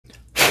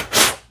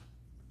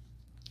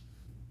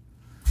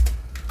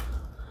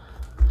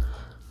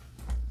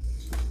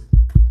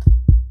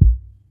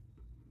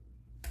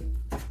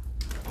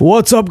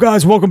What's up,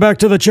 guys? Welcome back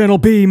to the channel.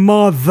 B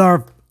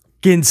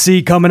motherfucking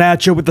C coming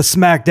at you with the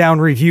SmackDown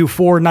review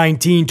for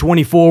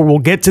 1924. We'll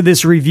get to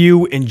this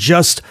review in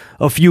just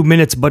a few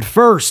minutes, but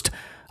first,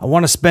 I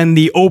want to spend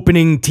the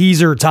opening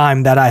teaser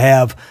time that I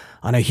have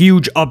on a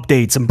huge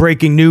update, some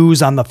breaking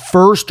news on the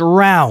first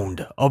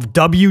round of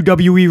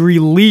WWE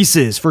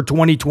releases for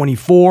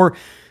 2024.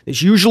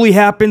 This usually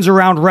happens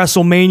around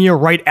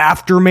WrestleMania, right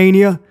after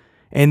Mania,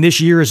 and this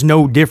year is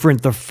no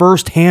different. The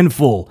first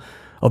handful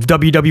of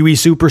WWE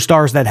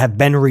superstars that have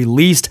been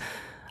released.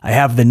 I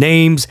have the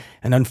names,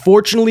 and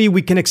unfortunately,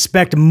 we can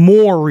expect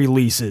more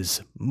releases.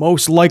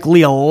 Most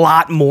likely a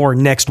lot more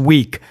next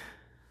week.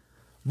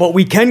 But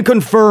we can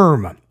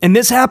confirm, and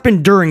this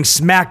happened during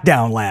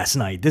SmackDown last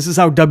night. This is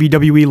how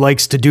WWE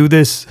likes to do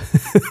this.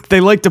 They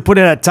like to put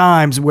it at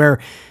times where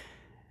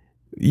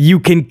you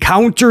can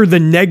counter the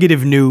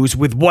negative news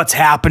with what's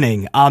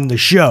happening on the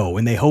show,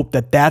 and they hope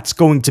that that's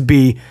going to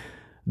be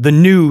the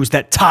news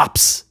that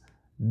tops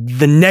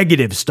the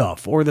negative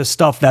stuff or the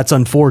stuff that's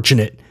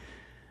unfortunate.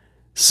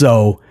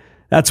 So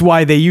that's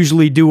why they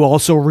usually do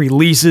also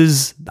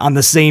releases on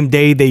the same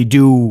day they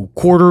do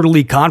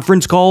quarterly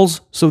conference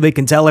calls, so they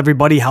can tell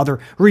everybody how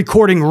they're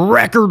recording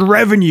record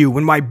revenue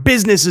and my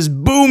business is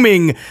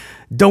booming.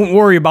 Don't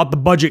worry about the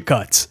budget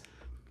cuts.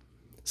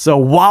 So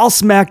while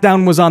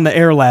SmackDown was on the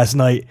air last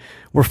night,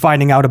 we're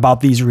finding out about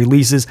these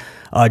releases.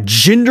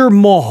 Jinder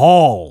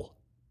Mahal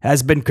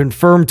has been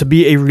confirmed to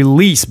be a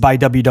release by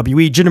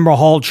WWE. Jinder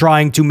Mahal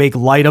trying to make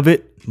light of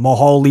it.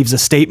 Mahal leaves a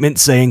statement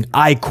saying,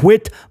 "I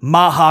quit,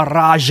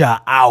 Maharaja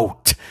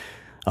out."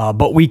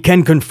 But we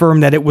can confirm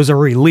that it was a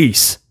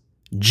release.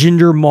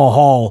 Jinder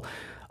Mahal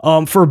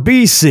for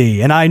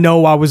BC, and I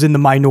know I was in the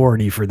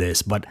minority for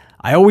this, but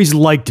I always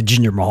liked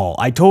Jinder Mahal.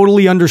 I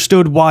totally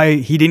understood why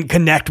he didn't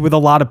connect with a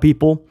lot of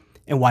people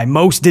and why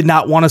most did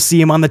not want to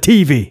see him on the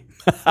TV.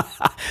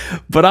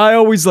 But I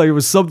always like, it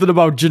was something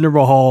about Jinder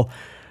Mahal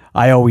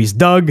I always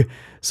dug,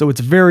 so it's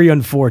very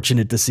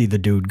unfortunate to see the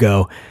dude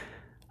go.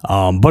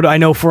 But I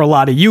know for a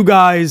lot of you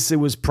guys, it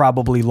was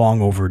probably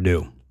long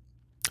overdue.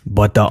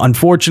 But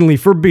unfortunately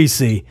for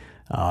BC,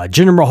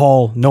 Jinder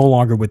Mahal no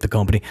longer with the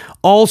company.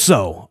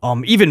 Also,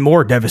 even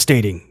more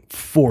devastating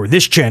for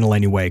this channel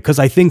anyway, because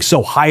I think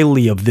so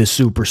highly of this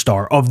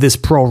superstar, of this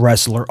pro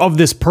wrestler, of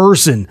this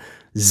person,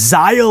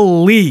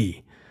 Xia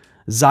Li.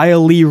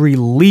 Xia Li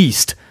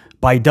released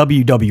by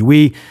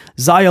WWE.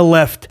 Xia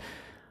left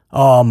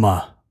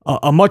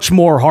a much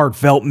more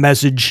heartfelt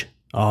message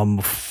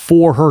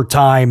for her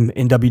time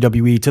in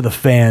WWE to the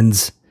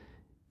fans.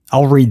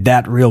 I'll read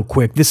that real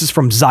quick. This is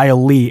from Xia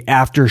Li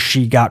after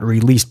she got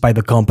released by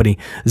the company.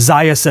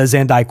 Xia says,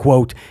 and I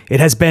quote, "It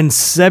has been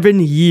 7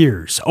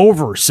 years,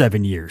 over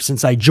 7 years,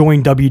 since I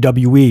joined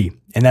WWE,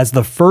 and as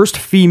the first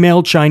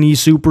female Chinese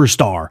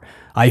superstar,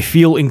 I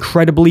feel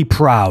incredibly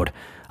proud.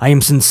 I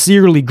am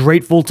sincerely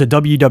grateful to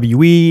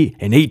WWE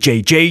and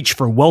HHH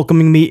for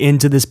welcoming me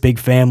into this big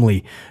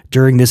family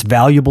during this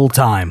valuable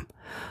time.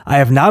 I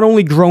have not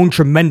only grown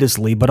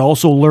tremendously, but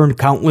also learned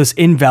countless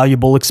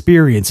invaluable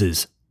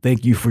experiences.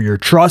 Thank you for your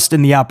trust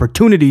and the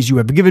opportunities you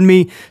have given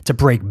me to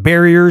break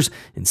barriers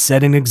and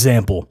set an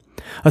example.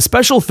 A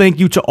special thank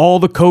you to all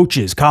the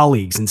coaches,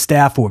 colleagues, and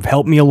staff who have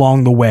helped me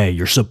along the way.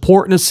 Your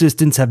support and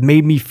assistance have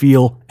made me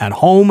feel at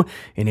home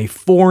in a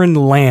foreign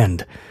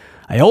land.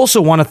 I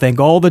also want to thank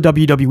all the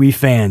WWE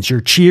fans. Your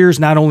cheers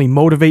not only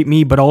motivate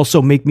me, but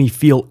also make me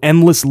feel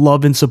endless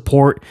love and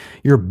support.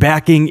 Your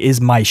backing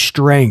is my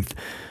strength.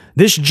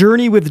 This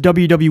journey with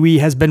WWE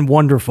has been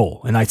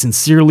wonderful, and I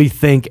sincerely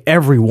thank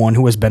everyone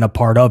who has been a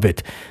part of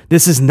it.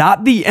 This is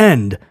not the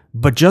end,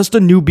 but just a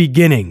new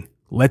beginning.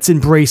 Let's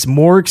embrace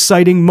more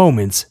exciting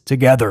moments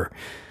together."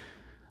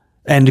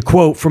 End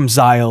quote from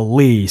Xia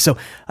Li. So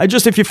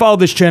if you follow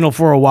this channel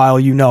for a while,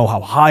 you know how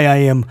high I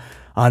am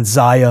on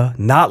Xia.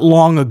 Not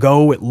long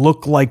ago, it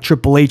looked like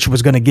Triple H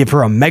was going to give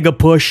her a mega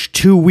push,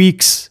 2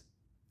 weeks.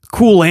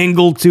 Cool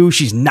angle, too.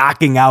 She's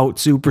knocking out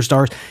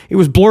superstars. It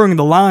was blurring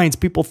the lines.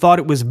 People thought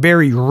it was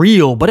very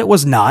real, but it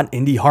was not.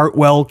 Indy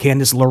Hartwell,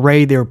 Candice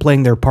LeRae, they were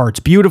playing their parts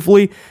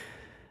beautifully.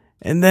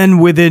 And then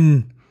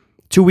within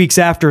 2 weeks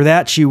after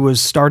that, she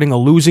was starting a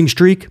losing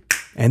streak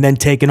and then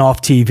taken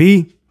off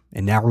TV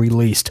and now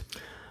released.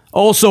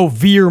 Also,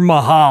 Veer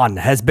Mahan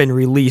has been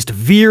released.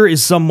 Veer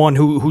is someone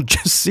who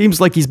just seems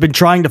like he's been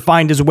trying to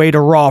find his way to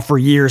Raw for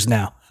years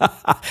now.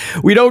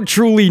 We don't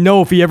truly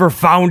know if he ever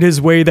found his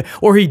way there,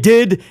 or he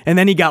did, and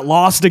then he got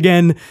lost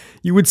again.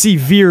 You would see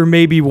Veer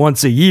maybe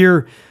once a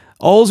year.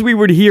 All we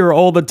would hear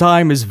all the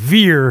time is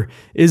Veer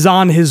is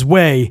on his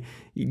way.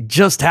 He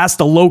just has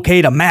to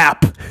locate a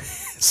map.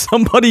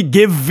 Somebody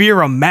give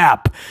Veer a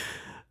map.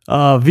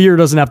 Veer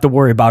doesn't have to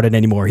worry about it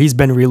anymore. He's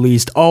been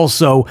released.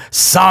 Also,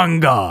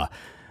 Sangha.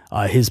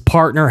 His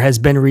partner has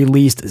been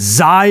released.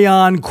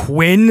 Zion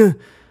Quinn,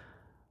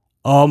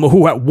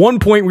 who at one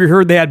point we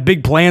heard they had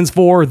big plans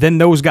for, then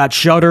those got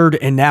shuttered,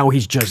 and now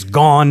he's just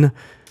gone.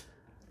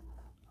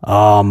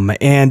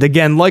 And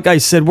again, like I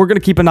said, we're going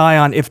to keep an eye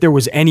on if there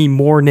was any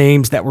more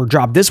names that were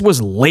dropped. This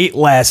was late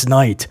last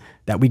night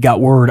that we got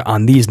word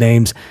on these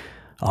names.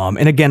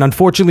 And again,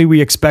 unfortunately,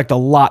 we expect a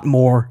lot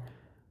more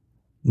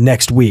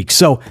next week.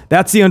 So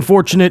that's the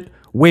unfortunate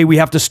way we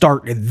have to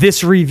start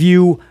this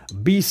review.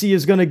 BC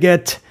is going to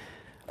get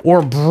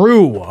or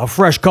brew a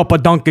fresh cup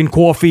of Dunkin'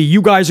 coffee.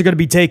 You guys are going to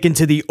be taken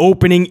to the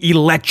opening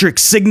electric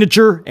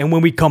signature. And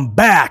when we come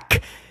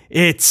back,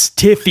 it's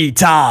TIFFY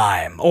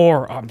time.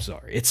 Or, I'm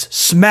sorry, it's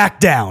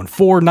SmackDown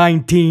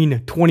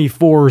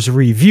 4/19/24's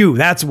review.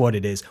 That's what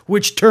it is,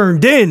 which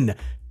turned in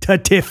to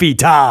TIFFY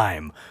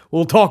time.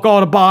 We'll talk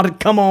all about it.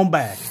 Come on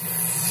back.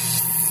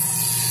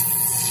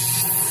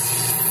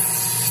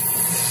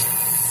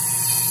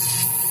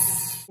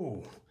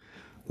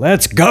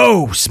 Let's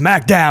go.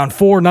 SmackDown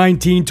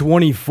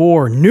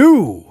 4/19/24.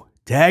 New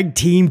Tag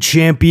Team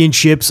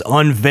Championships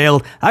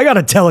unveiled. I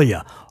gotta tell you,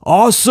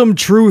 Awesome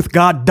Truth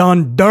got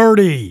done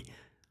dirty.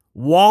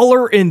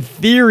 Waller and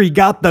Theory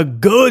got the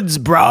goods,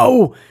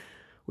 bro.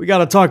 We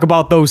gotta talk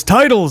about those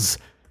titles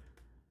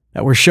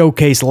that were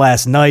showcased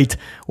last night.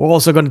 We're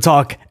also going to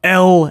talk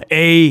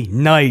LA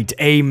Knight,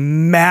 a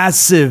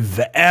massive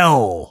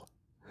L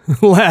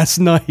last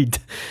night.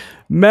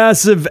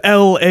 Massive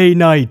LA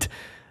Knight.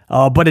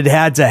 But it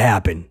had to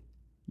happen.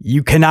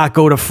 You cannot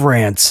go to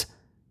France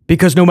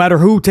because no matter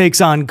who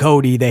takes on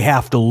Cody, they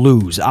have to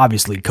lose.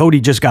 Obviously,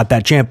 Cody just got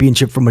that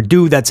championship from a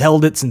dude that's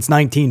held it since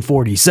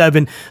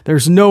 1947.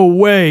 There's no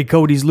way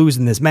Cody's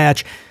losing this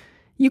match.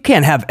 You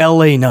can't have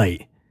LA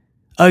Knight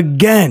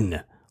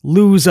again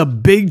lose a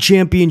big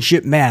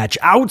championship match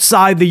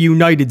outside the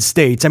United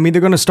States. I mean, they're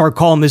going to start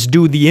calling this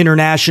dude the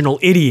international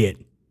idiot.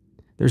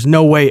 There's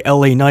no way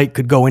LA Knight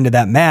could go into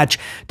that match.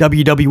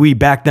 WWE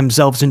backed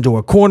themselves into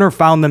a corner,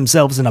 found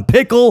themselves in a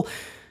pickle.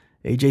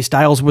 AJ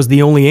Styles was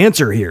the only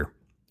answer here,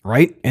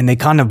 right? And they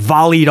kind of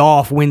volleyed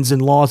off wins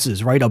and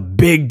losses, right? A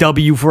big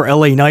W for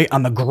LA Knight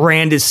on the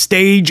grandest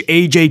stage.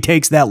 AJ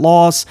takes that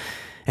loss.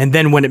 And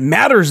then when it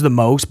matters the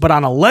most, but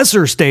on a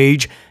lesser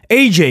stage,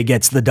 AJ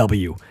gets the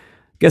W.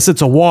 Guess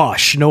it's a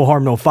wash. No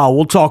harm, no foul.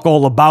 We'll talk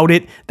all about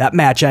it. That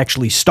match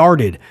actually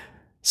started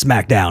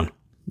SmackDown.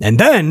 And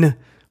then,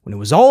 when it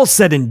was all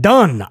said and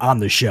done on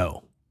the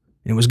show,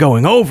 and it was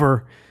going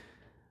over,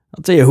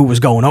 I'll tell you who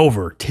was going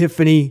over.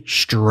 Tiffany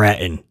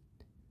Stratton.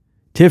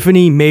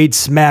 Tiffany made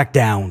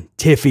SmackDown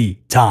TIFFY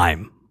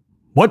time.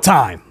 What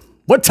time?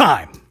 What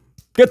time?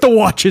 Get the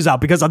watches out,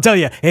 because I'll tell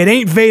you, it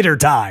ain't Vader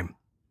time.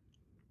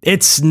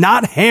 It's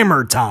not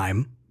Hammer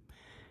time.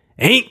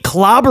 Ain't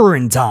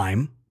clobbering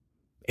time.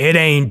 It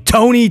ain't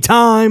Tony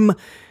time.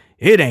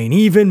 It ain't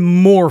even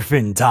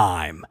Morphin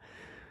time.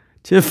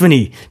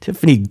 Tiffany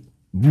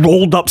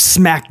rolled up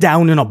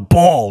SmackDown in a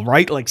ball,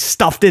 right? Like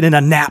stuffed it in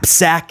a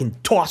knapsack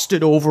and tossed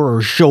it over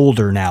her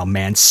shoulder now,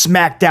 man.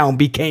 SmackDown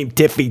became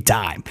TIFFY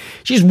time.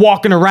 She's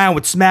walking around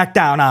with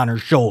SmackDown on her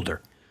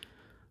shoulder.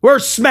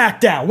 Where's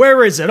SmackDown?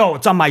 Where is it? Oh,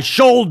 it's on my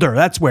shoulder.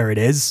 That's where it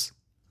is.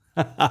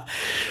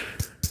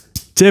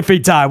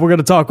 TIFFY time. We're going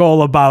to talk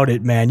all about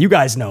it, man. You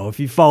guys know, if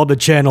you followed the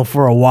channel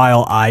for a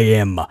while, I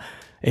am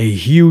a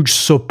huge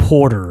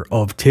supporter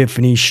of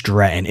Tiffany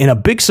Stratton and a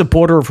big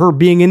supporter of her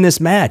being in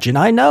this match. And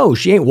I know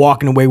she ain't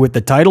walking away with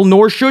the title,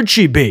 nor should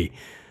she be.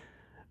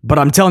 But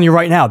I'm telling you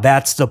right now,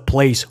 that's the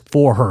place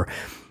for her.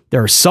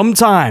 There are some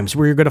times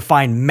where you're going to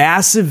find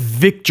massive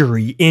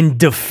victory in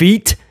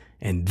defeat,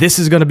 and this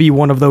is going to be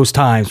one of those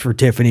times for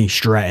Tiffany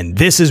Stratton.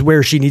 This is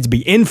where she needs to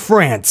be, in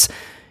France.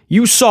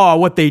 You saw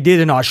what they did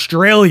in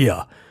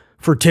Australia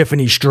for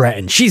Tiffany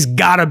Stratton. She's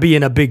got to be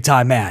in a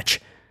big-time match.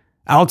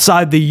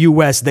 Outside the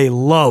U.S., they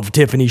love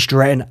Tiffany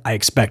Stratton. I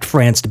expect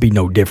France to be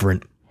no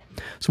different.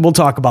 So we'll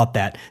talk about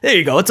that. There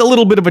you go. It's a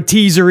little bit of a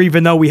teaser,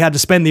 even though we had to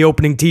spend the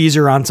opening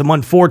teaser on some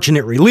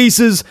unfortunate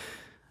releases.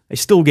 I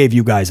still gave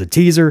you guys a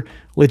teaser.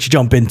 Let's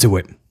jump into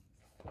it.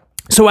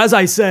 So as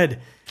I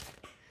said,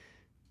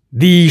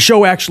 the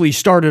show actually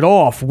started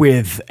off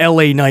with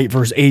LA Knight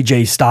versus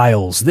AJ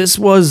Styles. This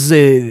was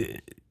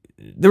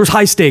there was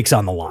high stakes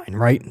on the line,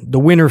 right? The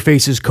winner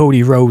faces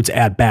Cody Rhodes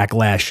at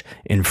Backlash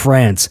in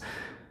France.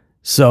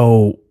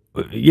 So,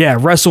 yeah,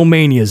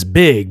 WrestleMania's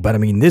big, but I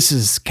mean, this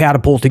is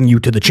catapulting you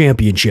to the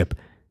championship.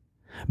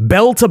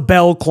 Bell to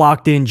bell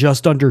clocked in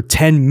just under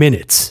 10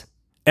 minutes.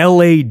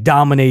 LA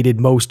dominated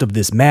most of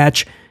this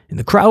match, and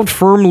the crowd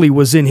firmly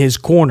was in his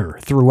corner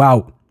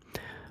throughout.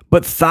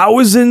 But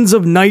thousands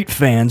of Knight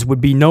fans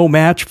would be no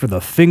match for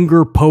the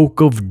finger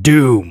poke of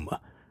doom.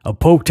 A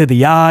poke to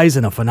the eyes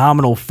and a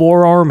phenomenal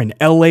forearm, and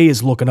LA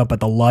is looking up at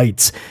the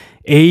lights.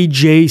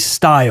 AJ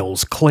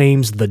Styles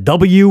claims the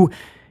W,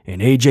 and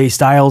AJ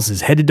Styles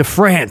is headed to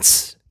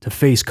France to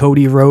face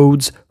Cody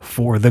Rhodes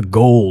for the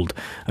gold.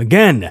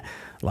 Again,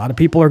 a lot of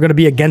people are going to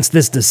be against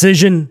this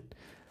decision,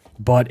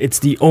 but it's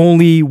the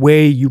only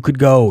way you could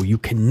go. You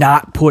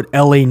cannot put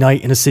LA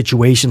Knight in a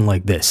situation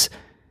like this,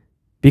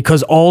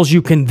 because all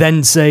you can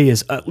then say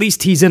is, at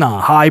least he's in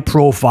a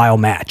high-profile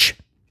match.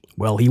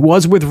 Well, he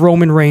was with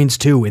Roman Reigns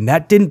too, and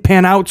that didn't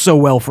pan out so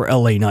well for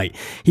LA Knight.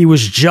 He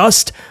was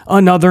just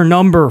another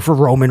number for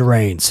Roman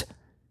Reigns.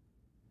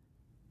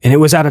 And it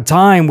was at a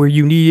time where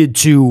you needed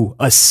to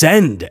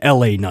ascend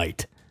LA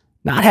Knight.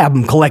 not have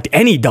him collect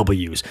any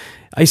W's.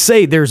 I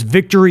say there's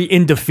victory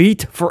in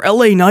defeat. For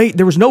LA Knight,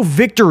 there was no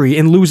victory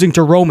in losing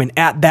to Roman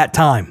at that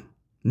time.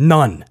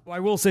 None. I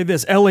will say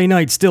this, LA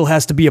Knight still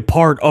has to be a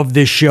part of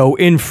this show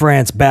in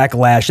France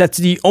Backlash. That's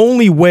the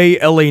only way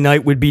LA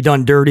Knight would be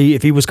done dirty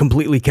if he was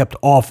completely kept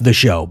off the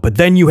show. But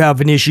then you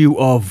have an issue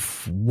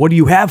of, what do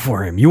you have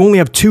for him? You only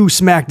have 2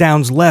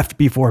 SmackDowns left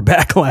before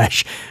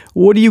Backlash.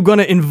 What are you going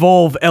to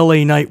involve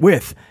LA Knight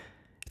with?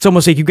 It's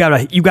almost like you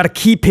gotta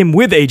keep him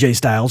with AJ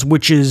Styles,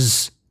 which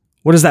is,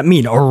 what does that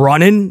mean? A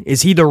run-in?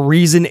 Is he the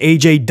reason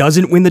AJ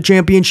doesn't win the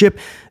championship?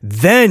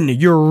 Then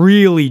you're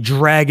really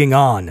dragging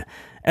on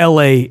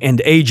LA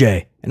and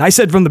AJ. And I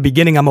said from the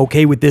beginning I'm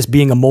okay with this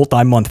being a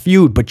multi-month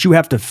feud, but you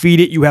have to feed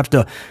it. You have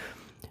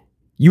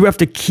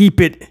to keep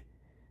it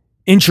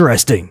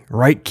interesting,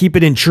 right? Keep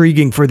it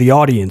intriguing for the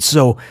audience.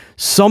 So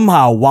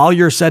somehow, while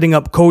you're setting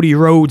up Cody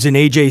Rhodes and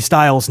AJ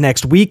Styles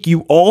next week,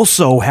 you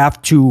also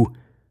have to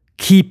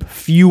keep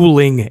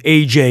fueling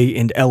AJ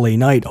and LA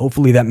Knight.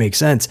 Hopefully that makes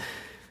sense.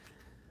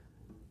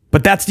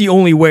 But that's the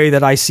only way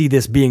that I see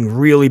this being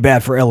really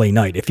bad for LA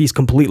Knight, if he's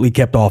completely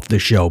kept off the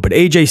show. But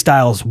AJ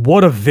Styles,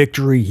 what a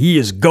victory. He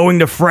is going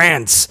to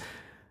France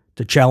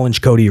to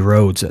challenge Cody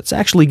Rhodes. That's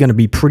actually going to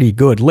be pretty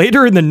good.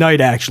 Later in the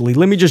night, actually,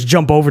 let me just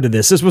jump over to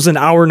this. This was in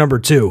hour number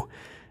 2,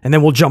 and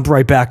then we'll jump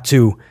right back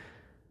to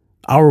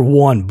hour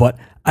 1. But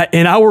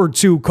in hour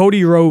 2,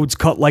 Cody Rhodes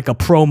cut like a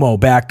promo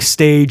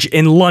backstage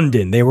in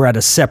London. They were at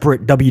a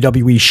separate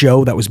WWE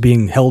show that was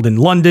being held in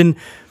London.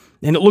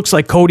 And it looks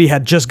like Cody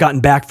had just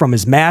gotten back from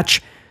his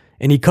match,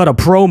 and he cut a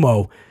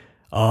promo,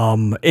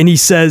 and he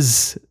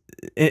says,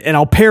 and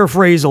I'll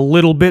paraphrase a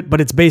little bit, but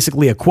it's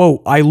basically a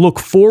quote, "I look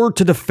forward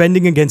to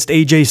defending against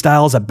AJ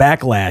Styles at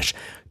Backlash.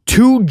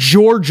 2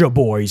 Georgia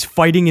boys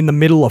fighting in the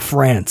middle of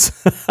France."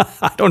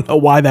 I don't know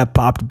why that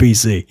popped,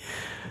 BC.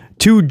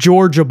 2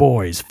 Georgia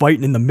boys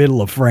fighting in the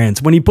middle of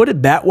France. When he put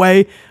it that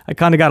way, I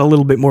kind of got a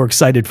little bit more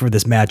excited for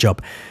this matchup.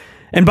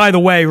 And by the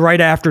way,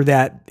 right after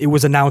that, it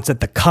was announced that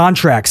the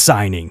contract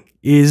signing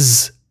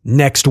is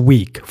next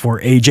week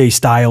for AJ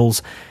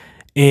Styles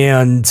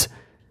and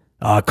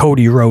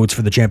Cody Rhodes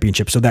for the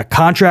championship. So that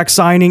contract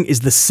signing is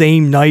the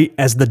same night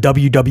as the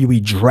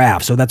WWE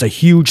draft. So that's a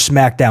huge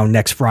SmackDown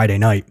next Friday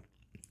night.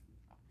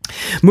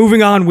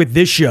 Moving on with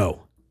this show.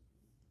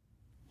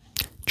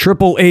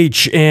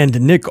 TripleH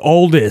and Nick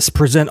Aldis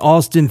present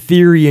Austin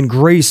Theory and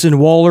Grayson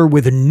Waller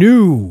with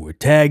new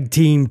tag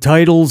team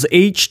titles.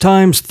 H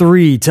times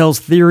 3 tells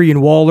Theory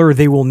and Waller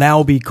they will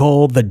now be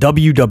called the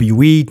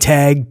WWE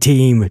Tag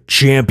Team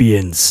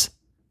Champions.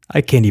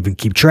 I can't even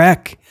keep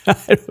track.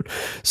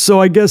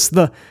 So I guess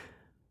the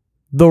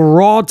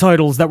Raw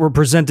titles that were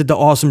presented to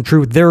Awesome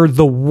Truth, they're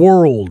the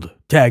World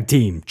Tag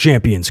Team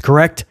Champions,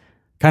 correct?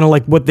 Kind of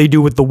like what they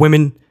do with the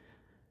women.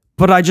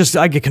 But I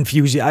get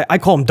confused. I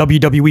call them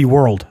WWE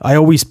World. I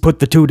always put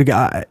the two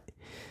together.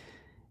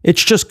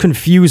 It's just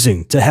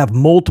confusing to have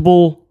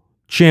multiple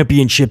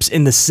championships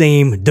in the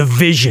same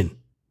division.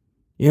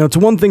 You know, it's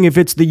one thing if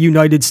it's the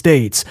United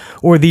States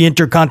or the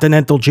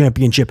Intercontinental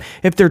Championship.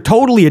 If they're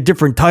totally a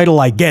different title,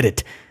 I get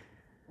it.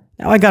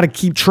 Now I got to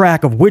keep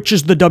track of which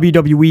is the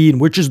WWE and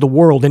which is the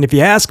World. And if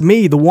you ask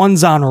me, the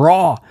ones on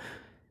Raw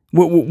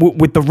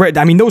with the red,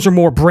 I mean, those are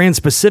more brand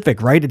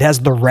specific, right? It has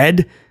the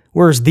red.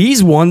 Whereas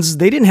these ones,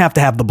 they didn't have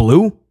to have the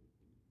blue.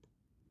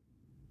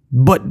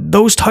 But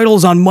those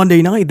titles on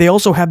Monday night, they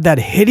also have that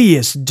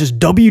hideous, just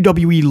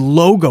WWE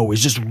logo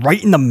is just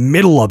right in the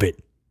middle of it.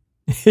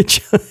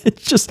 It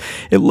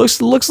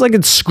looks like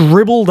it's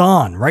scribbled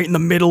on right in the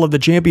middle of the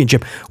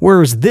championship.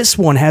 Whereas this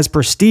one has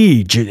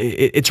prestige.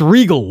 It's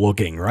regal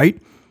looking,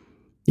 right?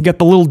 You got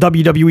the little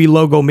WWE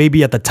logo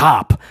maybe at the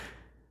top.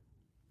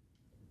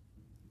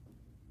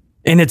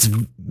 And it's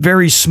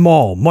very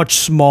small, much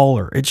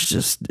smaller. It's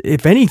just,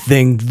 if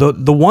anything,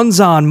 the ones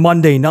on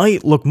Monday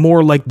night look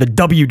more like the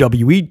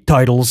WWE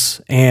titles,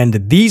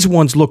 and these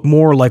ones look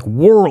more like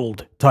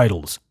world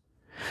titles.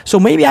 So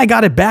maybe I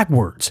got it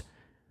backwards.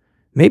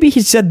 Maybe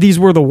he said these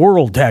were the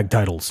world tag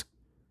titles.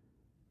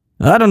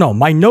 I don't know.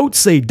 My notes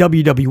say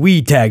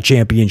WWE Tag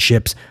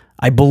Championships.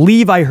 I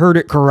believe I heard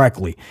it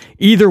correctly.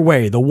 Either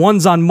way, the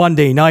ones on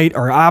Monday night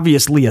are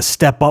obviously a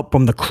step up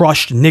from the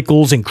crushed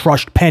nickels and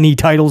crushed penny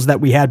titles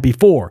that we had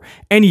before.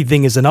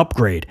 Anything is an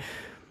upgrade.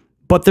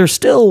 But they're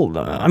still,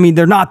 I mean,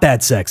 they're not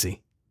that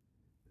sexy.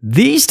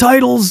 These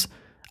titles,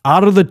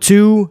 out of the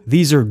two,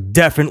 these are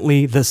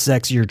definitely the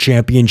sexier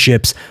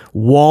championships.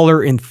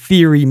 Waller and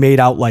Theory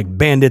made out like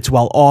bandits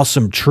while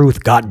Awesome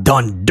Truth got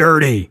done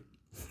dirty.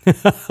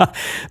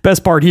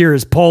 Best part here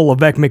is Paul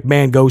Levesque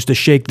McMahon goes to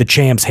shake the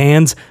champ's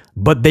hands,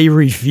 but they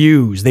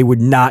refuse. They would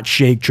not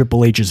shake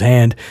Triple H's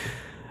hand.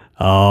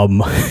 I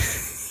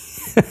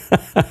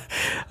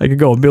could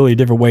go a million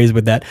different ways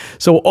with that.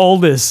 So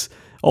Aldis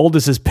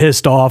is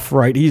pissed off,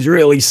 right? He's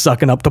really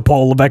sucking up to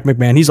Paul Levesque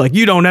McMahon. He's like,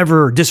 you don't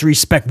ever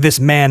disrespect this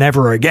man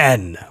ever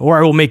again, or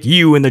I will make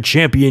you and the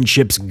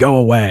championships go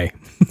away.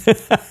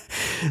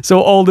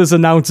 So Aldis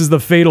announces the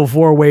Fatal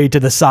 4-Way to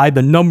decide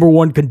the number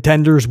one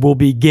contenders will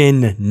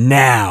begin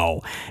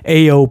now.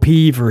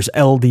 AOP versus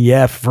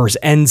LDF versus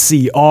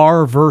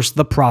NCR versus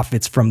the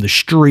Profits from the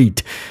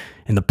Street.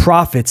 And the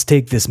Profits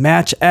take this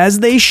match as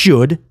they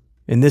should,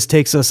 and this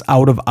takes us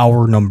out of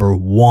hour number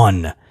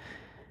 1.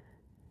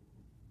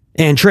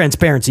 And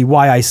transparency,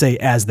 why I say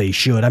as they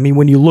should. I mean,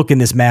 when you look in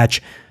this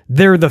match,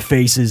 they're the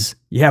faces.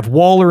 You have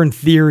Waller and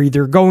Theory.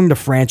 They're going to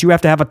France. You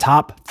have to have a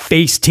top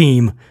face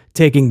team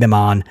taking them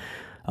on.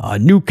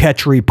 New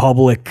Catch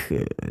Republic,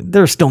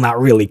 they're still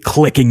not really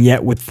clicking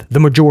yet with the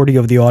majority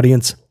of the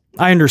audience.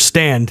 I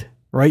understand,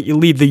 right? You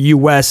leave the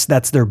US,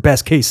 that's their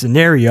best case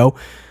scenario.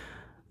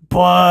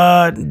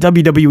 But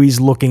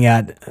WWE's looking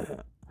at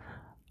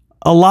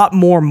a lot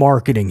more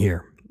marketing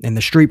here. And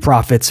the Street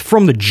Profits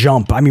from the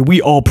jump. I mean,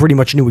 we all pretty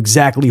much knew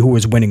exactly who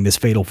was winning this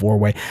Fatal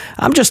 4-Way.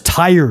 I'm just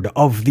tired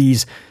of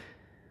these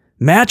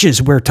matches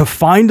where to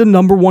find a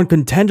number one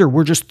contender,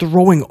 we're just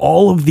throwing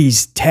all of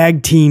these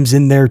tag teams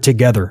in there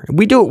together.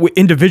 We do it with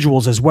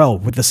individuals as well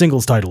with the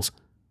singles titles.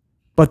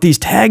 But these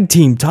tag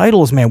team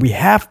titles, man, we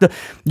have to...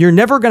 You're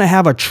never going to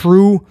have a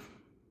true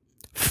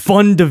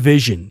fun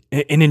division,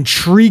 an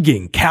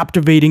intriguing,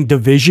 captivating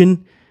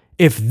division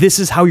if this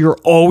is how you're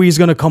always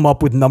going to come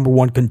up with number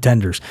one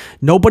contenders.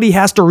 Nobody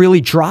has to really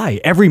try.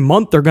 Every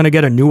month they're going to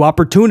get a new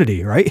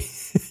opportunity, right?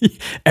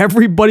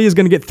 Everybody is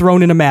going to get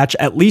thrown in a match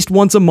at least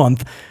once a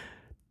month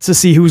to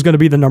see who's going to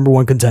be the number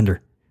one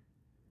contender.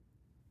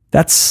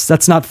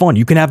 That's not fun.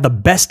 You can have the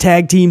best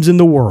tag teams in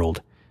the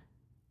world.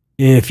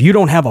 If you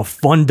don't have a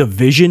fun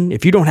division,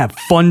 if you don't have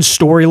fun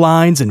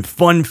storylines and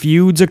fun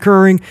feuds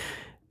occurring,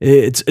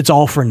 it's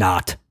all for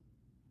naught.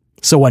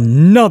 So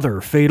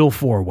another Fatal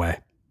 4-Way.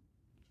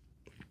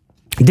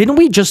 Didn't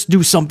we just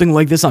do something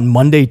like this on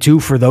Monday too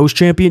for those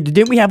champions?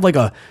 Didn't we have like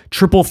a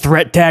triple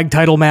threat tag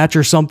title match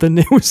or something?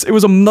 It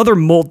was another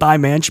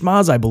multi-man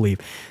schmaz, I believe.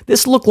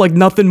 This looked like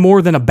nothing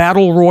more than a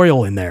battle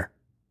royal in there.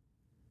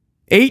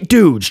 8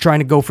 dudes trying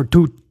to go for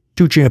two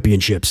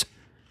championships.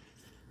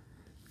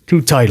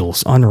 2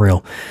 titles.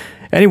 Unreal.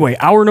 Anyway,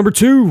 hour number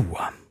 2.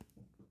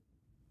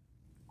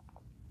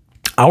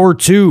 Hour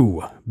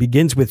 2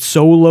 begins with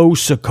Solo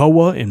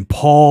Sikoa and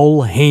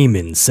Paul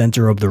Heyman,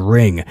 center of the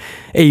ring.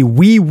 A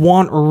 "We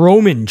Want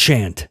Roman"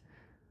 chant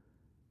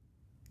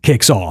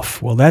kicks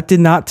off. Well, that did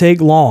not take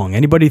long.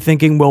 Anybody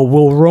thinking, well,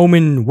 will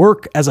Roman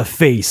work as a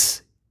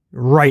face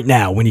right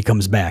now when he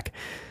comes back?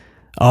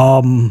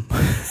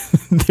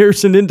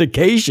 There's an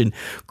indication.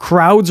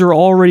 Crowds are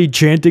already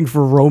chanting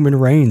for Roman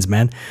Reigns,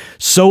 man.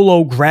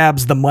 Solo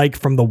grabs the mic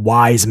from the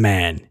Wise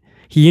Man.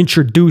 He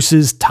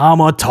introduces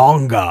Tama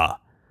Tonga.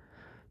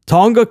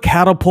 Tonga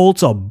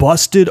catapults a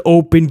busted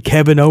open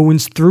Kevin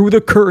Owens through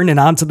the curtain and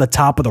onto the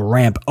top of the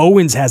ramp.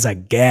 Owens has a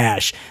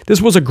gash.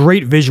 This was a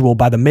great visual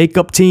by the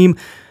makeup team.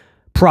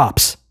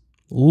 Props.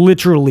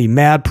 Literally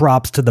mad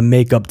props to the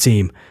makeup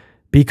team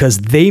because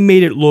they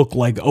made it look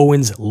like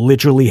Owens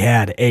literally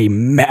had a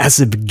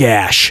massive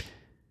gash.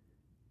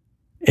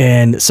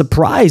 And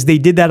surprised they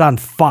did that on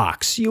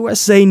Fox.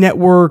 USA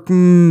Network,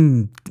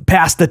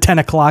 past the 10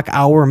 o'clock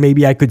hour,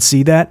 maybe I could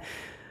see that.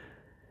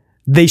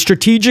 They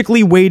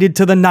strategically waited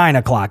to the 9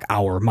 o'clock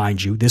hour,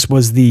 mind you. This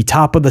was the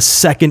top of the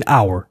second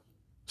hour.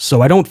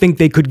 So I don't think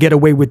they could get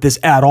away with this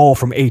at all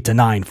from 8 to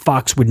 9.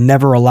 Fox would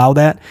never allow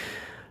that.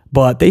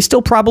 But they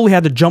still probably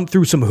had to jump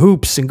through some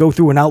hoops and go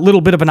through a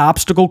little bit of an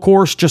obstacle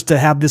course just to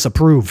have this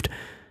approved.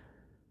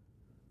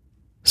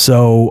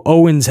 So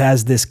Owens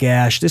has this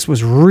gash. This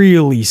was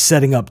really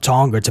setting up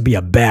Tonga to be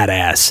a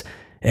badass.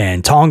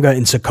 And Tonga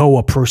and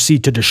Sikoa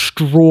proceed to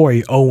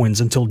destroy Owens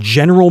until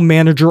General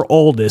Manager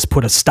Aldis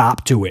put a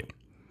stop to it.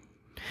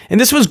 And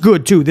this was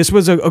good, too. This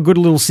was a good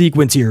little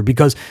sequence here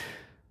because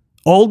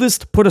Aldis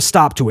put a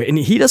stop to it. And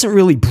he doesn't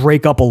really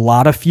break up a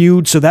lot of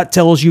feuds, so that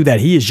tells you that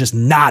he is just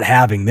not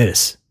having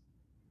this.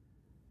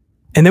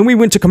 And then we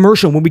went to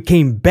commercial. When we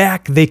came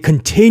back, they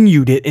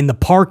continued it in the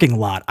parking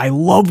lot. I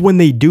love when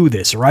they do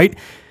this, right?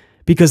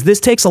 Because this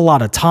takes a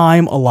lot of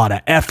time, a lot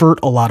of effort,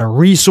 a lot of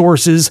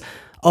resources.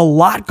 A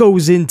lot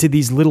goes into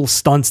these little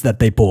stunts that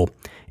they pull.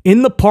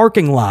 In the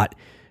parking lot,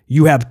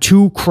 you have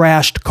 2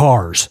 crashed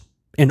cars.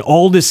 And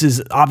Aldis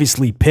is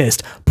obviously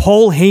pissed.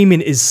 Paul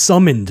Heyman is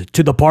summoned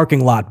to the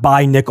parking lot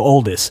by Nick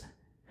Aldis,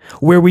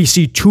 where we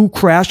see 2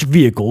 crashed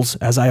vehicles,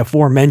 as I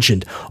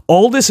aforementioned.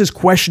 Aldis is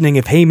questioning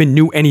if Heyman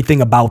knew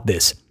anything about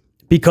this,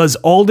 because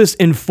Aldis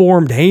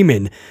informed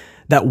Heyman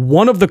that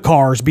one of the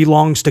cars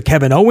belongs to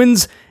Kevin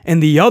Owens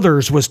and the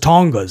others was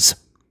Tonga's.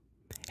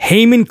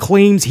 Heyman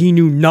claims he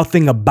knew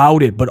nothing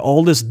about it, but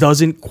Aldis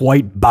doesn't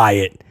quite buy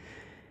it.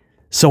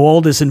 So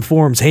Aldis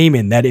informs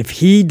Heyman that if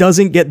he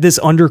doesn't get this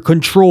under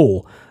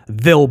control,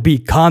 there'll be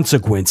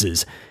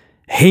consequences.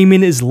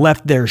 Heyman is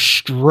left there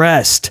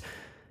stressed.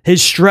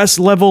 His stress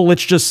level,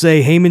 let's just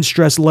say Heyman's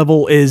stress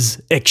level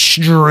is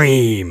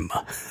extreme.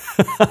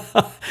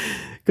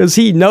 Because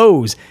he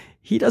knows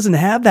he doesn't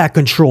have that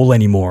control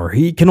anymore.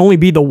 He can only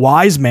be the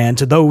wise man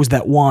to those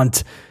that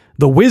want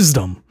the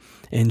wisdom.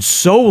 And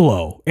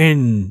Solo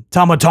and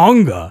Tama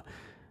Tonga,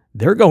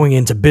 they're going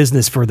into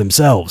business for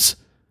themselves.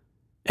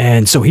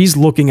 And so he's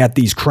looking at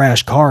these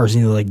crashed cars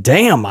and he's like,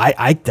 damn,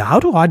 how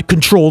do I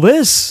control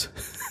this?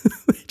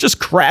 He just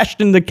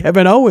crashed into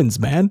Kevin Owens,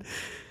 man.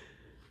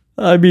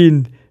 I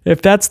mean,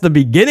 if that's the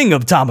beginning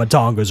of Tama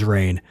Tonga's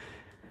reign.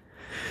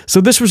 So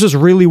this was just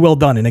really well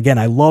done. And again,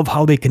 I love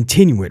how they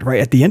continue it,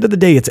 right? At the end of the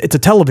day, it's a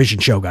television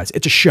show, guys.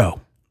 It's a show.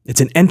 It's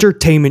an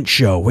entertainment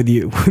show, whether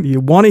you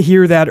want to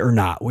hear that or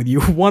not, whether you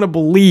want to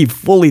believe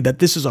fully that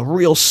this is a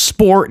real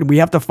sport and we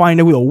have to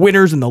find out who the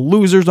winners and the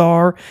losers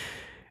are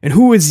and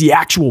who is the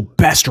actual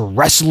best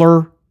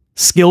wrestler,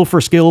 skill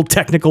for skill,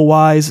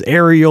 technical-wise,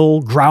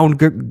 aerial, ground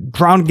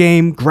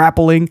game,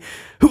 grappling.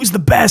 Who's the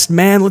best,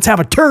 man? Let's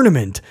have a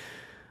tournament.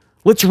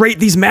 Let's rate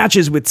these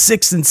matches with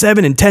 6 and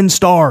 7 and 10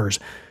 stars.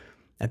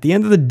 At the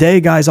end of the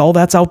day, guys, all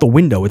that's out the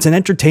window. It's an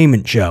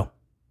entertainment show.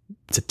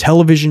 It's a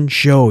television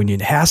show, and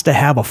it has to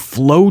have a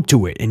flow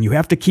to it, and you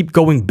have to keep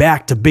going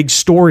back to big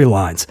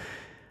storylines.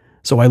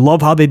 So I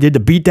love how they did the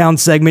beatdown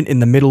segment in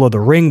the middle of the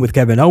ring with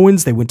Kevin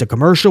Owens. They went to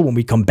commercial. When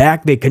we come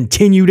back, they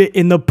continued it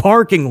in the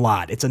parking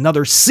lot. It's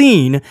another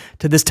scene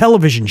to this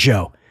television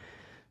show.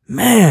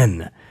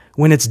 Man,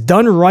 when it's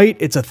done right,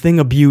 it's a thing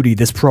of beauty,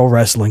 this pro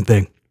wrestling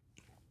thing.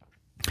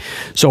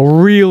 So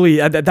really,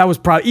 that was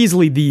probably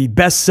easily the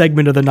best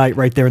segment of the night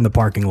right there in the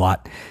parking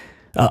lot,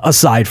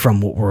 aside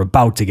from what we're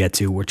about to get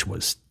to, which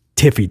was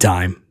TIFFY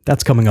time.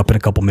 That's coming up in a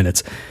couple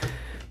minutes.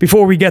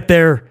 Before we get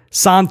there,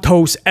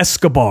 Santos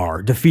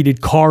Escobar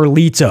defeated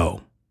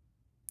Carlito.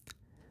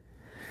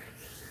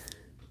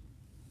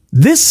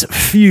 This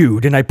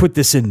feud, and I put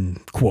this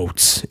in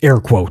quotes, air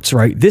quotes,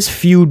 right? This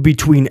feud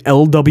between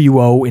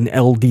LWO and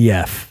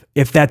LDF,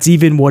 if that's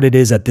even what it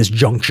is at this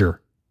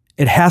juncture,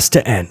 it has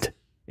to end.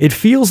 It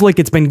feels like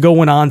it's been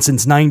going on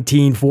since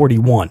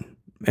 1941.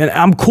 And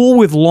I'm cool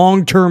with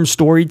long-term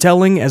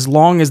storytelling as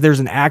long as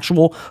there's an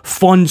actual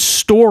fun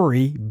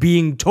story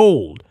being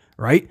told,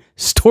 right?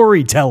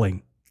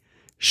 Storytelling.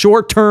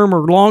 Short-term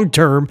or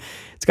long-term,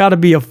 it's got to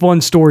be a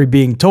fun story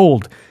being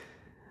told.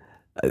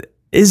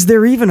 Is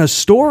there even a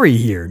story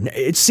here?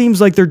 It seems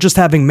like they're just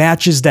having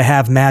matches to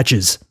have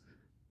matches.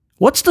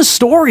 What's the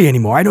story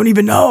anymore? I don't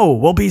even know.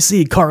 Well,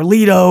 BC,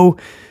 Carlito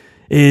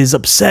is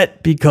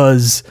upset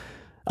because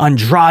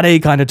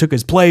Andrade kind of took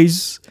his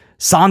place.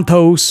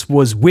 Santos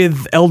was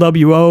with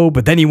LWO,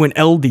 but then he went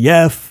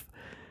LDF.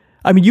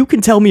 I mean, you can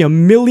tell me a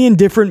million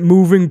different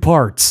moving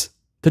parts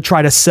to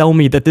try to sell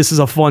me that this is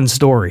a fun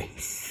story.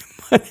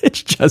 But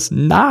it's just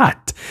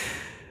not.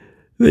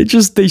 They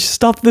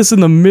stuffed this in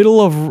the middle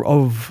of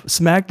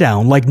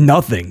SmackDown like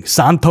nothing.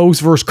 Santos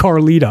versus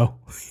Carlito.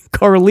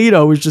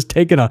 Carlito is just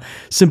taking a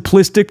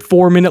simplistic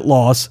 4-minute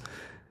loss.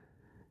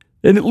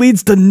 And it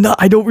leads to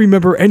I don't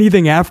remember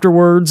anything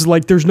afterwards.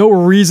 Like, there's no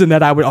reason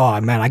that I would, oh,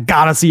 man, I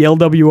gotta see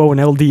LWO and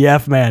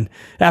LDF, man.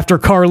 After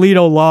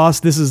Carlito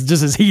lost, this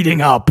is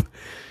heating up.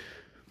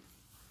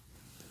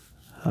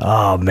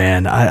 Oh,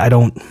 man, I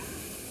don't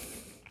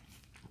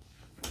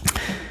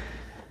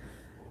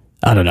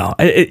know.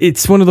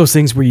 It's one of those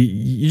things where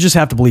you just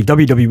have to believe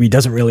WWE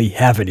doesn't really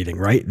have anything,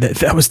 right?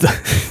 That was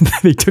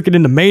they took it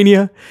into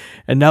Mania,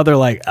 and now they're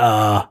like,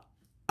 I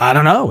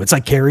don't know. It's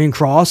like Karrion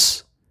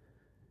Kross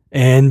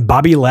and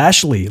Bobby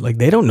Lashley. Like,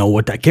 they don't know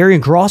what that. Karrion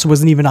Kross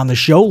wasn't even on the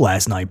show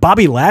last night.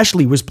 Bobby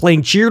Lashley was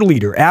playing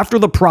cheerleader after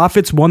the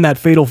Profits won that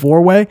Fatal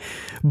 4-Way.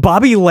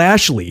 Bobby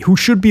Lashley, who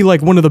should be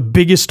like one of the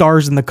biggest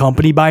stars in the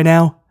company by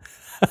now.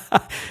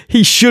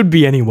 He should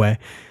be anyway.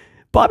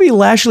 Bobby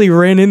Lashley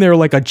ran in there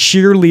like a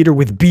cheerleader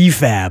with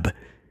B-Fab,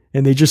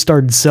 and they just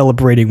started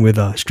celebrating with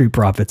Street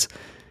Profits.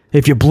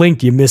 If you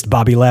blinked, you missed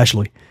Bobby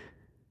Lashley.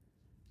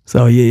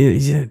 So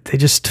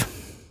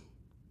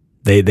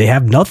they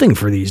have nothing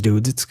for these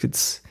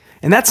dudes.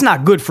 And that's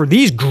not good for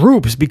these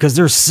groups because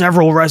there's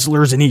several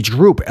wrestlers in each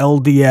group,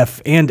 LDF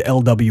and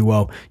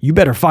LWO. You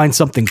better find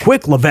something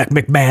quick, Levesque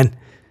McMahon.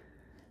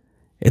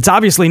 It's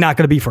obviously not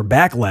going to be for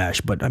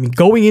Backlash, but I mean,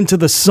 going into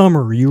the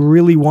summer, you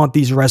really want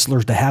these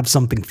wrestlers to have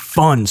something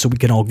fun so we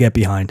can all get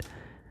behind.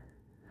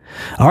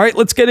 All right,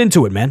 let's get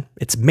into it, man.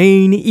 It's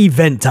main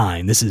event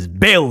time. This is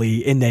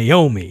Bayley and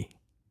Naomi.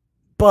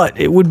 But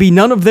it would be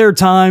none of their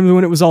time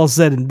when it was all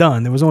said and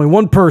done. There was only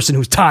one person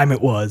whose time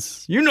it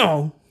was. You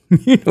know,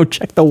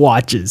 check the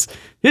watches.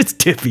 It's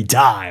TIFFY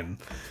time.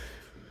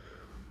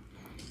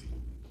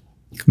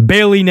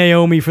 Bayley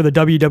Naomi for the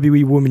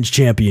WWE Women's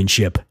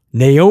Championship.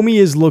 Naomi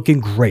is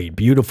looking great,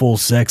 beautiful,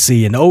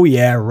 sexy, and oh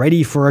yeah,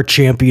 ready for a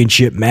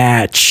championship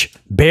match.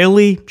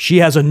 Bayley, she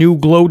has a new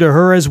glow to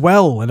her as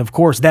well, and of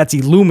course that's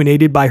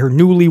illuminated by her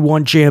newly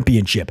won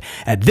championship.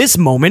 At this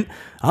moment,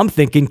 I'm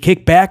thinking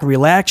kick back,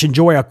 relax,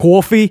 enjoy a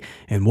coffee,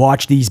 and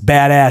watch these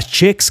badass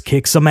chicks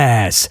kick some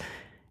ass.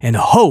 And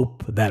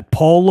hope that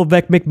Paul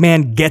Levesque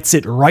McMahon gets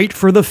it right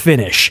for the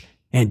finish.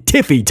 And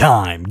TIFFY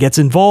time gets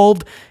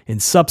involved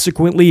and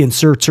subsequently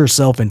inserts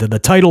herself into the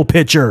title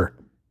picture.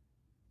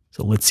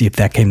 So let's see if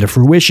that came to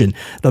fruition.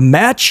 The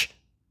match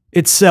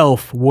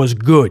itself was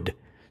good.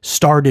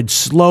 Started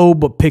slow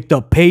but picked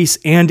up pace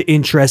and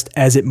interest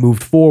as it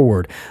moved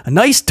forward. A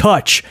nice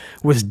touch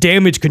was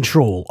Damage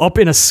Control up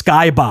in a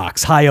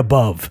skybox high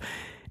above.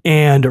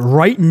 And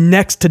right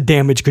next to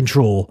Damage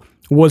Control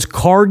was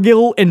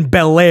Cargill and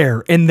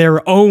Belair in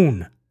their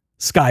own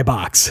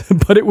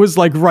skybox, but it was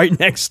like right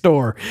next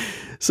door.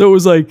 So it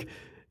was like,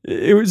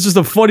 it was just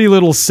a funny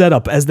little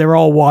setup as they're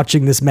all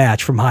watching this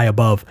match from high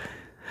above.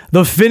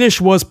 The finish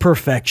was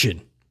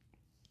perfection.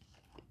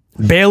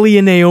 Bayley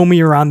and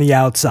Naomi are on the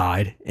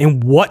outside,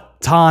 and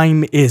what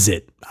time is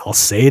it? I'll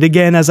say it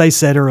again as I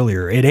said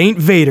earlier. It ain't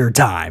Vader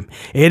time.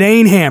 It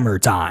ain't Hammer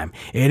time.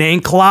 It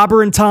ain't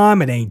clobbering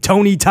time. It ain't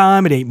Tony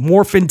time. It ain't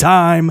Morphin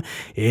time.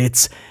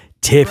 It's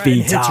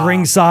Tiffy time. Hits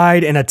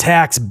ringside and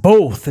attacks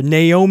both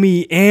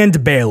Naomi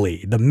and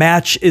Bayley. The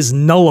match is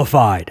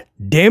nullified.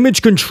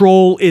 Damage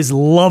Control is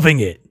loving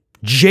it.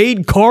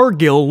 Jade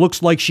Cargill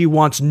looks like she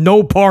wants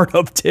no part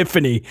of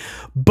Tiffany,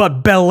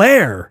 but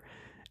Belair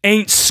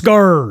ain't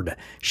scared.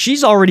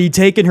 She's already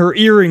taken her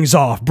earrings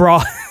off, bro.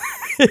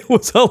 It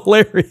was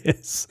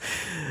hilarious.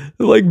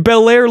 Like,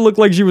 Belair looked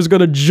like she was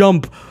going to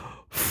jump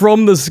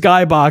from the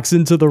skybox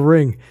into the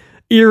ring.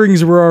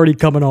 Earrings were already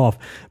coming off.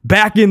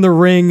 Back in the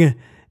ring,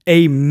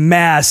 a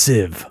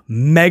massive,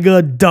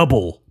 mega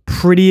double,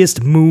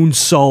 prettiest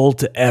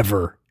moonsault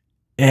ever.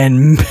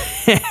 And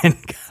man,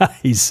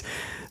 guys,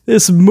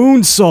 this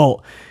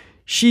moonsault,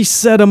 she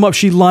set him up.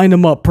 She lined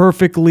him up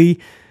perfectly.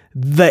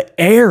 The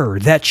air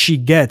that she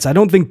gets, I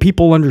don't think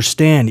people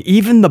understand.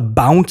 Even the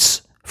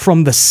bounce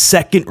from the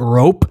second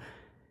rope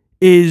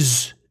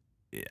is,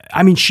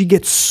 I mean, she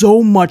gets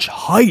so much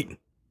height.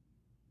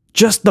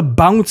 Just the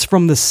bounce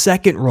from the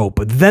second rope.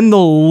 Then the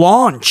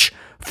launch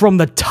from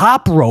the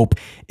top rope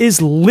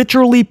is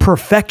literally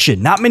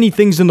perfection. Not many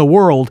things in the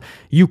world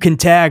you can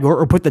tag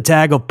or put the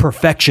tag of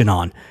perfection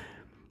on.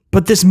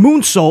 But this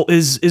moonsault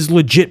is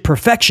legit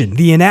perfection.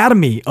 The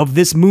anatomy of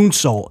this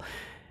moonsault.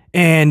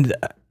 And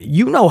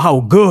you know how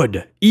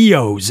good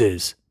EOS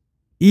is.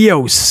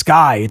 EOS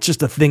Sky, it's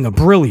just a thing of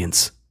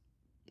brilliance.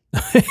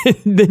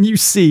 And then you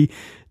see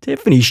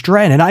Tiffany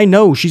Stratton, and I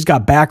know she's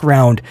got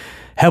background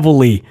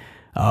heavily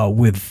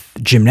with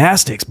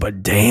gymnastics,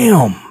 but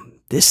damn,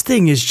 this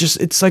thing is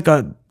just, it's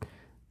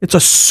a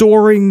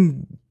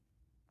soaring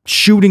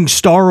shooting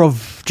star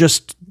of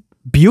just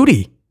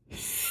beauty.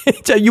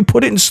 You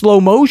put it in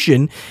slow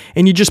motion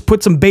and you just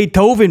put some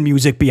Beethoven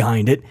music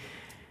behind it,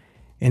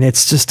 and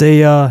it's just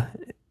a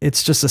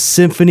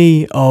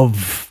symphony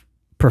of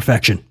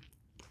perfection.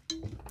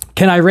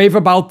 Can I rave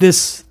about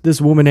this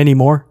woman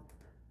anymore?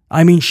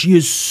 I mean, she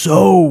is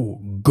so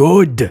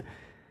good.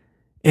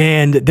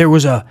 And there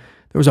was a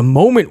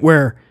moment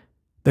where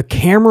the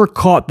camera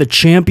caught the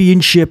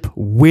championship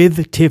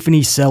with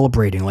Tiffany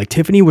celebrating. Like,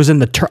 Tiffany was on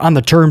the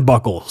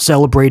turnbuckle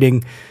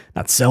celebrating,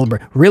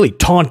 really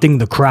taunting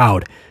the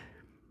crowd,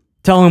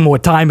 telling them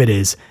what time it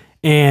is.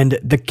 And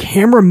the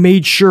camera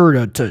made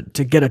sure to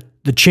get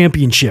the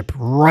championship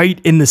right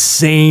in the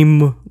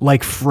same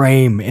like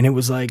frame. And it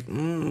was like,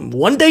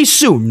 one day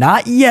soon,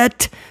 not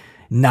yet,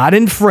 not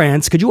in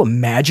France. Could you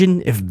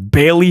imagine if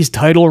Bayley's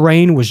title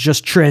reign was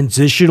just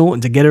transitional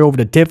and to get it over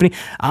to Tiffany?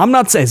 I'm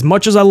not saying, as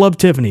much as I love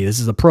Tiffany, this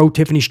is a pro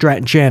Tiffany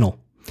Stratton channel.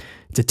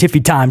 It's a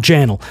Tiffy Time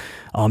channel.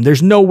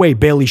 There's no way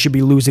Bayley should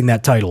be losing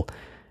that title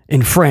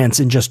in France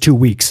in just 2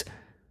 weeks.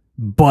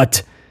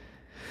 But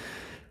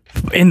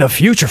in the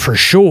future, for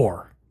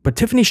sure. But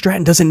Tiffany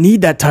Stratton doesn't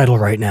need that title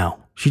right now.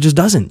 She just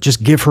doesn't.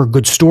 Just give her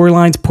good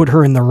storylines, put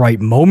her in the right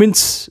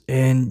moments,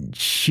 and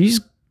she's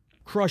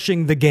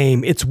crushing the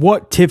game. It's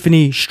what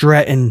Tiffany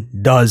Stratton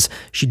does.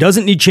 She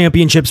doesn't need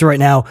championships right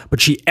now,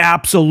 but she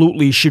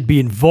absolutely should be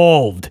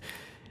involved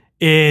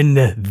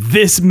in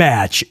this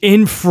match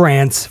in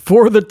France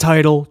for the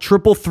title.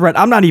 Triple threat.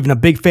 I'm not even a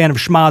big fan of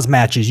schmaz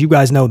matches. You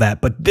guys know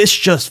that, but this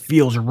just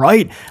feels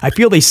right. I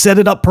feel they set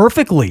it up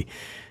perfectly.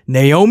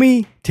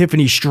 Naomi,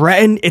 Tiffany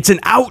Stratton. It's an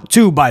out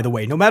too, by the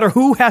way. No matter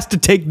who has to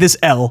take this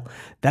L,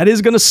 that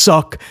is going to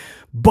suck.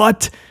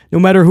 But no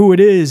matter who it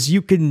is,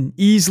 you can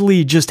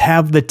easily just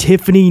have the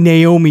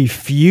Tiffany-Naomi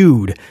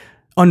feud.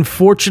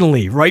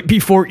 Unfortunately, right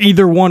before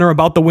either one are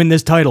about to win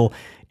this title,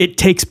 it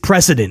takes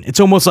precedent. It's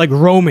almost like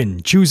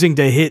Roman choosing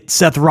to hit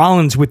Seth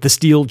Rollins with the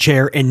steel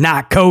chair and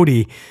not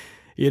Cody.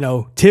 You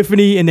know,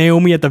 Tiffany and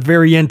Naomi at the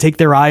very end take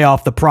their eye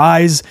off the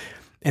prize,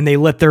 and they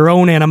let their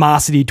own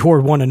animosity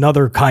toward one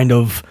another kind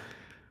of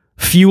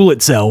fuel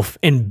itself,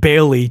 and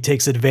Bayley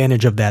takes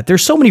advantage of that.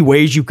 There's so many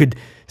ways you could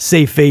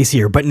save face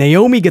here, but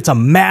Naomi gets a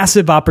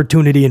massive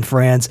opportunity in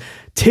France.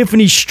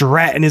 Tiffany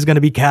Stratton is going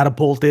to be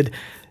catapulted.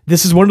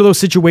 This is one of those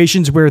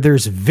situations where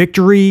there's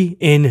victory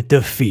in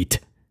defeat.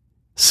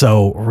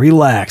 So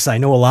relax. I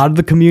know a lot of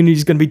the community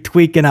is going to be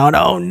tweaking out.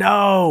 Oh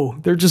no,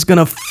 they're just going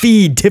to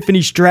feed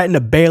Tiffany Stratton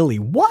to Bayley.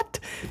 What?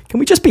 Can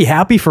we just be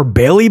happy for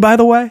Bayley, by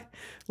the way?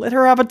 Let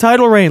her have a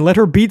title reign. Let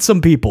her beat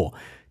some people.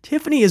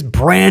 Tiffany is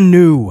brand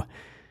new.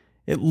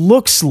 It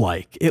looks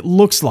like. I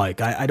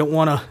don't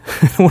want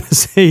to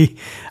say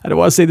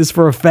this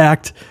for a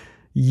fact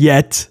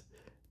yet,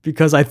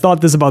 because I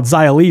thought this about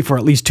Xia Li for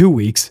at least 2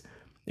 weeks,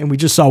 and we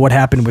just saw what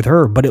happened with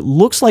her. But it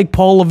looks like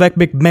Paul Levesque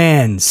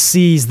McMahon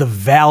sees the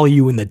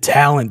value and the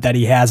talent that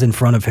he has in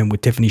front of him with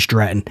Tiffany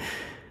Stratton.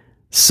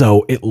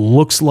 So it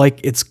looks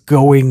like it's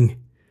going.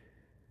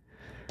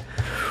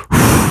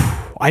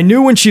 I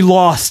knew when she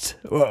lost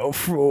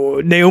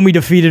Naomi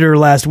defeated her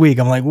last week.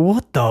 I'm like,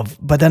 what the?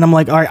 But then I'm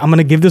like, all right, I'm going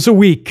to give this a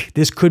week.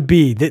 This could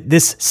be,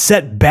 this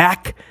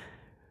setback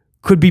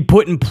could be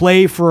put in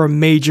play for a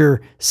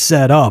major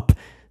setup,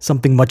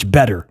 something much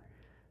better.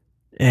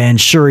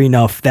 And sure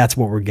enough, that's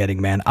what we're getting,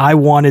 man. I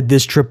wanted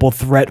this triple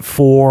threat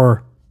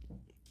for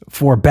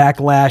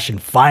Backlash,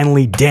 and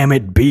finally, damn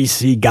it,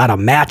 BC got a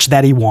match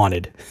that he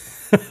wanted.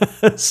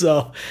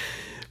 So,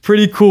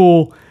 pretty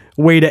cool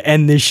way to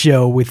end this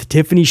show with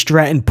Tiffany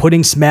Stratton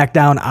putting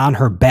SmackDown on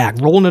her back,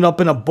 rolling it up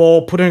in a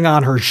bowl, putting it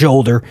on her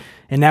shoulder,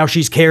 and now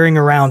she's carrying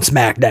around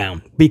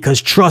SmackDown.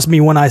 Because trust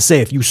me when I say,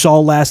 if you saw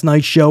last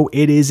night's show,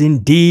 it is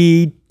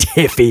indeed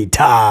Tiffy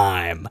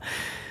time.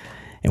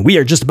 And we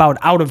are just about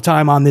out of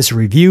time on this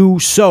review.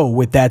 So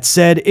with that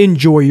said,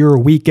 enjoy your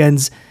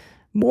weekends.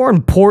 More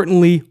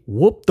importantly,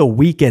 whoop the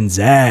weekend's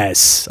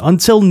ass.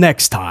 Until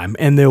next time,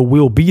 and there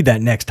will be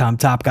that next time,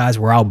 top guys,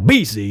 where I'll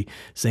be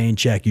saying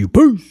check you.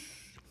 Peace.